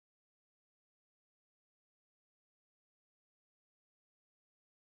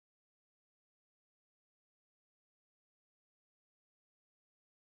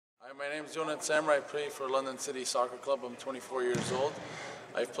Hi, my name is Younan Samra. I play for London City Soccer Club. I'm 24 years old.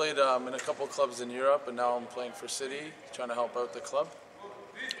 I've played in a couple clubs in Europe, and now I'm playing for City, trying to help out the club.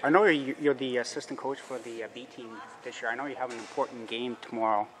 I know you're the assistant coach for the B team this year. I know you have an important game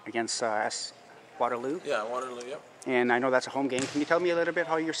tomorrow against Waterloo. Yeah, Waterloo, yep. And I know that's a home game. Can you tell me a little bit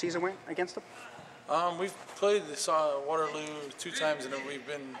how your season went against them? We've played Waterloo 2 times, and we've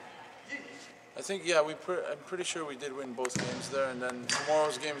been, I'm pretty sure we did win both games there. And then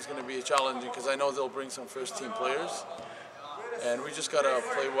tomorrow's game is going to be challenging because I know they'll bring some first-team players. And we just got to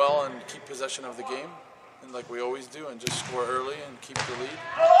play well and keep possession of the game, and like we always do, and just score early and keep the lead.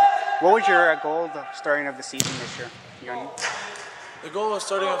 What was your goal the starting of the season this year, Younan? The goal of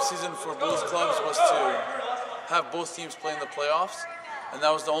starting off season for both clubs was to have both teams play in the playoffs, and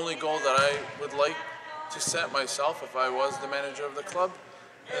that was the only goal that I would like to set myself if I was the manager of the club.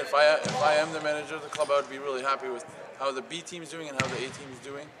 And if I am the manager of the club, I would be really happy with how the B team is doing and how the A team is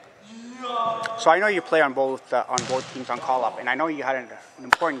doing. So I know you play on both teams on call-up, and I know you had an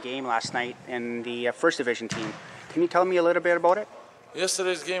important game last night in the first division team. Can you tell me a little bit about it?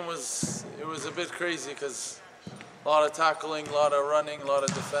 Yesterday's game was a bit crazy because a lot of tackling, a lot of running, a lot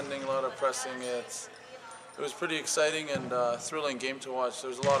of defending, a lot of pressing. It was pretty exciting and thrilling game to watch. There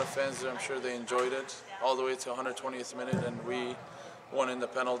was a lot of fans there. I'm sure they enjoyed it all the way to 120th minute, and we won in the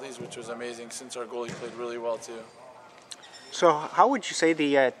penalties, which was amazing since our goalie played really well too. So how would you say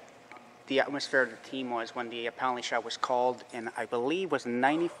the atmosphere of the team was when the penalty shot was called in, I believe, was the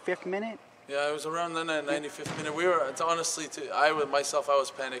 95th minute? Yeah, it was around then at 95th minute. We were, honestly, I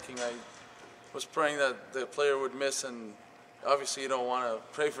was panicking. I was praying that the player would miss, and obviously you don't want to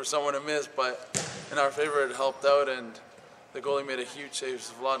pray for someone to miss, but in our favor it helped out, and the goalie made a huge save.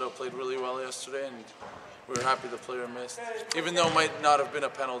 Vlado played really well yesterday, and we were happy the player missed. Even though it might not have been a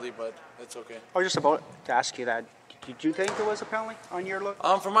penalty, but it's okay. I was just about to ask you that. Did you think it was a penalty on your look?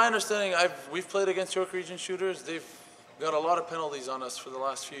 From my understanding, we've played against York Region shooters. They've got a lot of penalties on us for the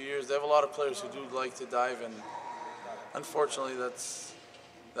last few years. They have a lot of players who do like to dive, and unfortunately that's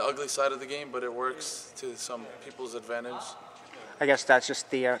the ugly side of the game, but it works to some people's advantage. I guess that's just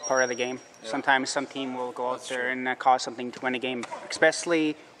the part of the game. Yeah. Sometimes some team will go out there true. and cause something to win a game,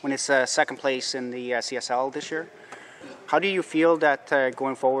 especially when it's second place in the CSL this year. How do you feel that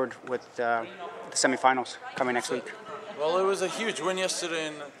going forward with the semifinals coming next week? Well, it was a huge win yesterday,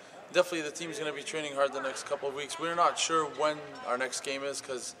 and definitely the team's going to be training hard the next couple of weeks. We're not sure when our next game is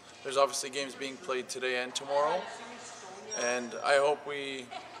because there's obviously games being played today and tomorrow. And I hope we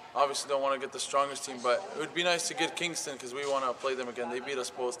obviously don't want to get the strongest team, but it would be nice to get Kingston because we want to play them again. They beat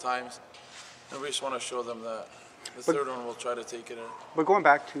us both times, and we just want to show them that the third one will try to take it in. But going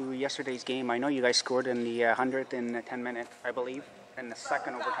back to yesterday's game, I know you guys scored in the 110th minute, I believe, in the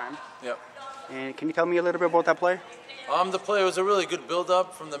second overtime. Yep. And can you tell me a little bit about that play? The play was a really good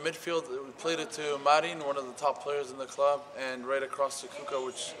build-up from the midfield. We played it to Marin, one of the top players in the club, and right across to Kuka,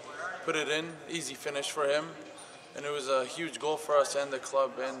 which put it in. Easy finish for him. And it was a huge goal for us and the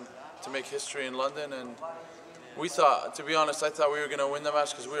club and to make history in London. And we thought, to be honest, I thought we were going to win the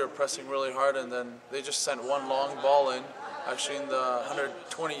match because we were pressing really hard, and then they just sent one long ball in, actually in the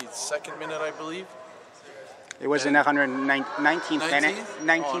 122nd minute, I believe. It was in the 119th minute.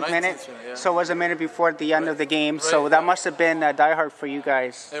 19th minute. Yeah. So it was a minute before the end of the game. Right. So that must have been diehard for you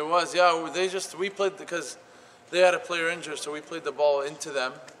guys. It was, yeah. We played because they had a player injured, so we played the ball into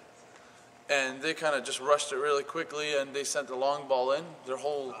them, and they kind of just rushed it really quickly, and they sent the long ball in. Their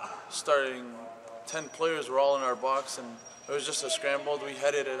whole starting 10 players were all in our box, and it was just a scramble. We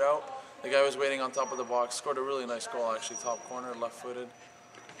headed it out. The guy was waiting on top of the box, scored a really nice goal, actually, top corner, left-footed.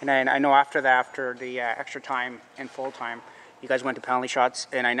 And I know after the extra time and full time, you guys went to penalty shots,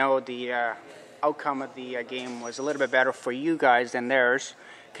 and I know the outcome of the game was a little bit better for you guys than theirs.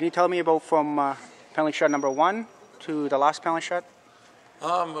 Can you tell me about from penalty shot number 1 to the last penalty shot?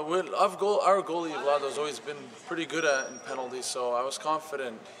 Our goalie Vlado's always been pretty good in penalties, so I was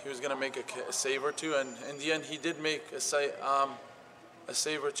confident he was going to make a save or two, and in the end he did make a save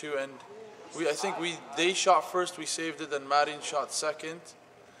or two, and they shot first, we saved it, then Marin shot second.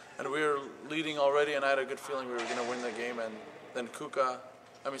 And we were leading already, and I had a good feeling we were going to win the game. And then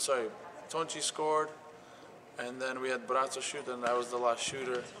Tonchi scored, and then we had Brazzo shoot, and I was the last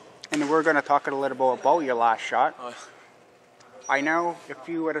shooter. And we're going to talk a little bit about your last shot. I know if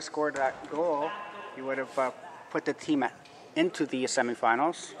you would have scored that goal, you would have put the team into the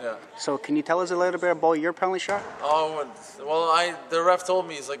semifinals. Yeah. So can you tell us a little bit about your penalty shot? Oh, well, the ref told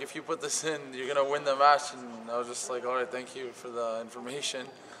me, he's like, if you put this in, you're going to win the match. And I was just like, all right, thank you for the information.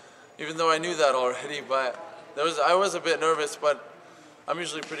 Even though I knew that already, but I was a bit nervous, but I'm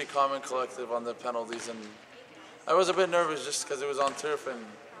usually pretty calm and collective on the penalties, and I was a bit nervous just because it was on turf, and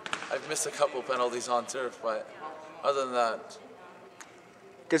I've missed a couple penalties on turf, but other than that,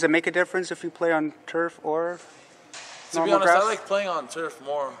 Does it make a difference if you play on turf or to be normal honest, grass? I like playing on turf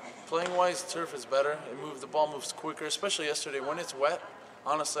more. Playing wise, turf is better. The ball moves quicker, especially yesterday when it's wet.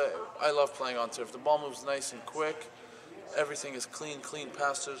 Honestly, I love playing on turf. The ball moves nice and quick. Everything is clean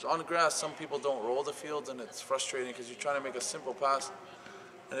passes. On grass, some people don't roll the field, and it's frustrating because you're trying to make a simple pass,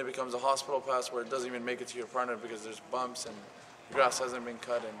 and it becomes a hospital pass where it doesn't even make it to your partner because there's bumps and the grass hasn't been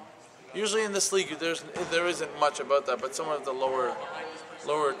cut. And usually in this league, there isn't much about that, but some of the lower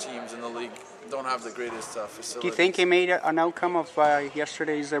teams in the league don't have the greatest facilities. Do you think it made an outcome of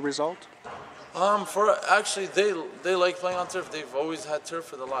yesterday's result? They like playing on turf. They've always had turf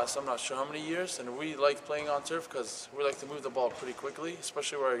for the last, I'm not sure how many years, and we like playing on turf because we like to move the ball pretty quickly,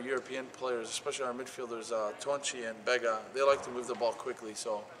 especially our European players, especially our midfielders, Tonchi and Bega. They like to move the ball quickly,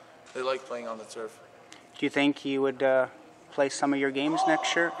 so they like playing on the turf. Do you think you would play some of your games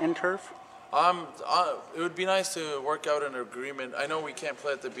next year in turf? It would be nice to work out an agreement. I know we can't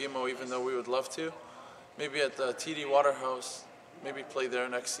play at the BMO, even though we would love to. Maybe at the TD Waterhouse. Maybe play there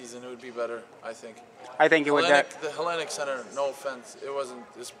next season. It would be better, I think. I think it would. The Hellenic Center, no offense,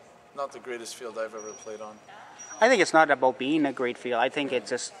 it's not the greatest field I've ever played on. I think it's not about being a great field. I think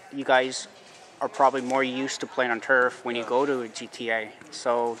it's just you guys are probably more used to playing on turf when you go to a GTA.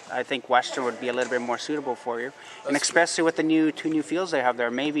 So I think Western would be a little bit more suitable for you. And especially with the two new fields they have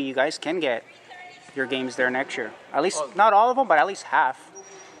there, maybe you guys can get your games there next year. At least, not all of them, but at least half.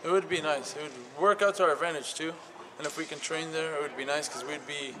 It would be nice. It would work out to our advantage too. And if we can train there, it would be nice because we'd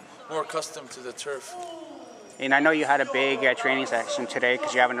be more accustomed to the turf. And I know you had a big training session today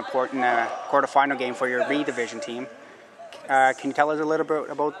because you have an important quarterfinal game for your B division team. Can you tell us a little bit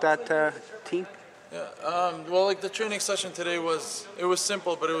about that team? Yeah. Well, the training session today was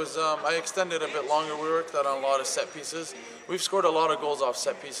simple, but it was I extended a bit longer. We worked out on a lot of set pieces. We've scored a lot of goals off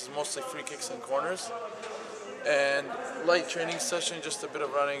set pieces, mostly free kicks and corners. And light training session, just a bit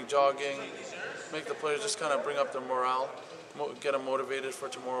of running, jogging. Make the players just kind of bring up their morale, get them motivated for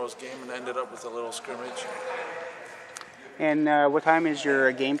tomorrow's game, and ended up with a little scrimmage. And what time is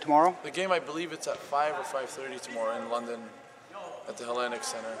your game tomorrow? The game, I believe it's at 5 or 5:30 tomorrow in London at the Hellenic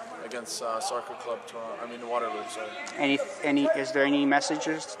Center against Soccer Club Waterloo. Sorry. Is there any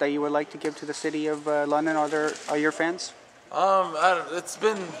messages that you would like to give to the city of London or your fans? It's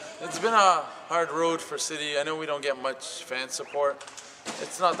been a hard road for City. I know we don't get much fan support.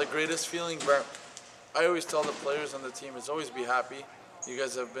 It's not the greatest feeling, but I always tell the players on the team, it's always be happy. You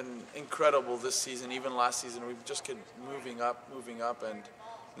guys have been incredible this season, even last season. We've just kept moving up, and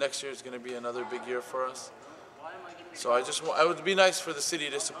next year is going to be another big year for us. So it would be nice for the city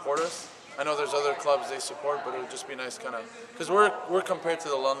to support us. I know there's other clubs they support, but it would just be nice because we're compared to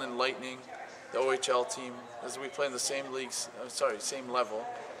the London Lightning, the OHL team, as we play in the same leagues, same level.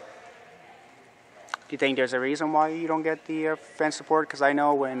 Do you think there's a reason why you don't get the fan support? Because I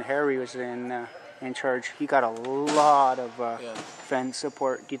know when Harry was in charge, he got a lot of fan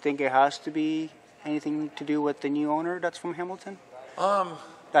support. Do you think it has to be anything to do with the new owner that's from Hamilton?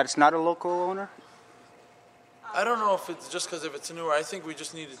 That it's not a local owner? I don't know if it's just because if it's newer. I think we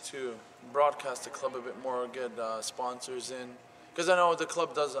just needed to broadcast the club a bit more, get sponsors in. Because I know the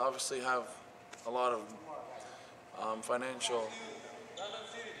club does obviously have a lot of financial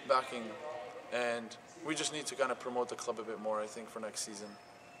backing, and we just need to kind of promote the club a bit more, I think, for next season.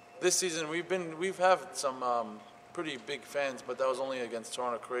 This season we've had some pretty big fans, but that was only against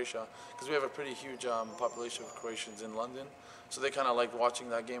Toronto, Croatia, because we have a pretty huge population of Croatians in London, so they kind of like watching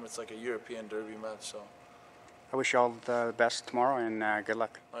that game. It's like a European derby match. So I wish you all the best tomorrow, and good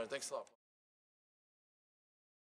luck. All right, thanks a lot.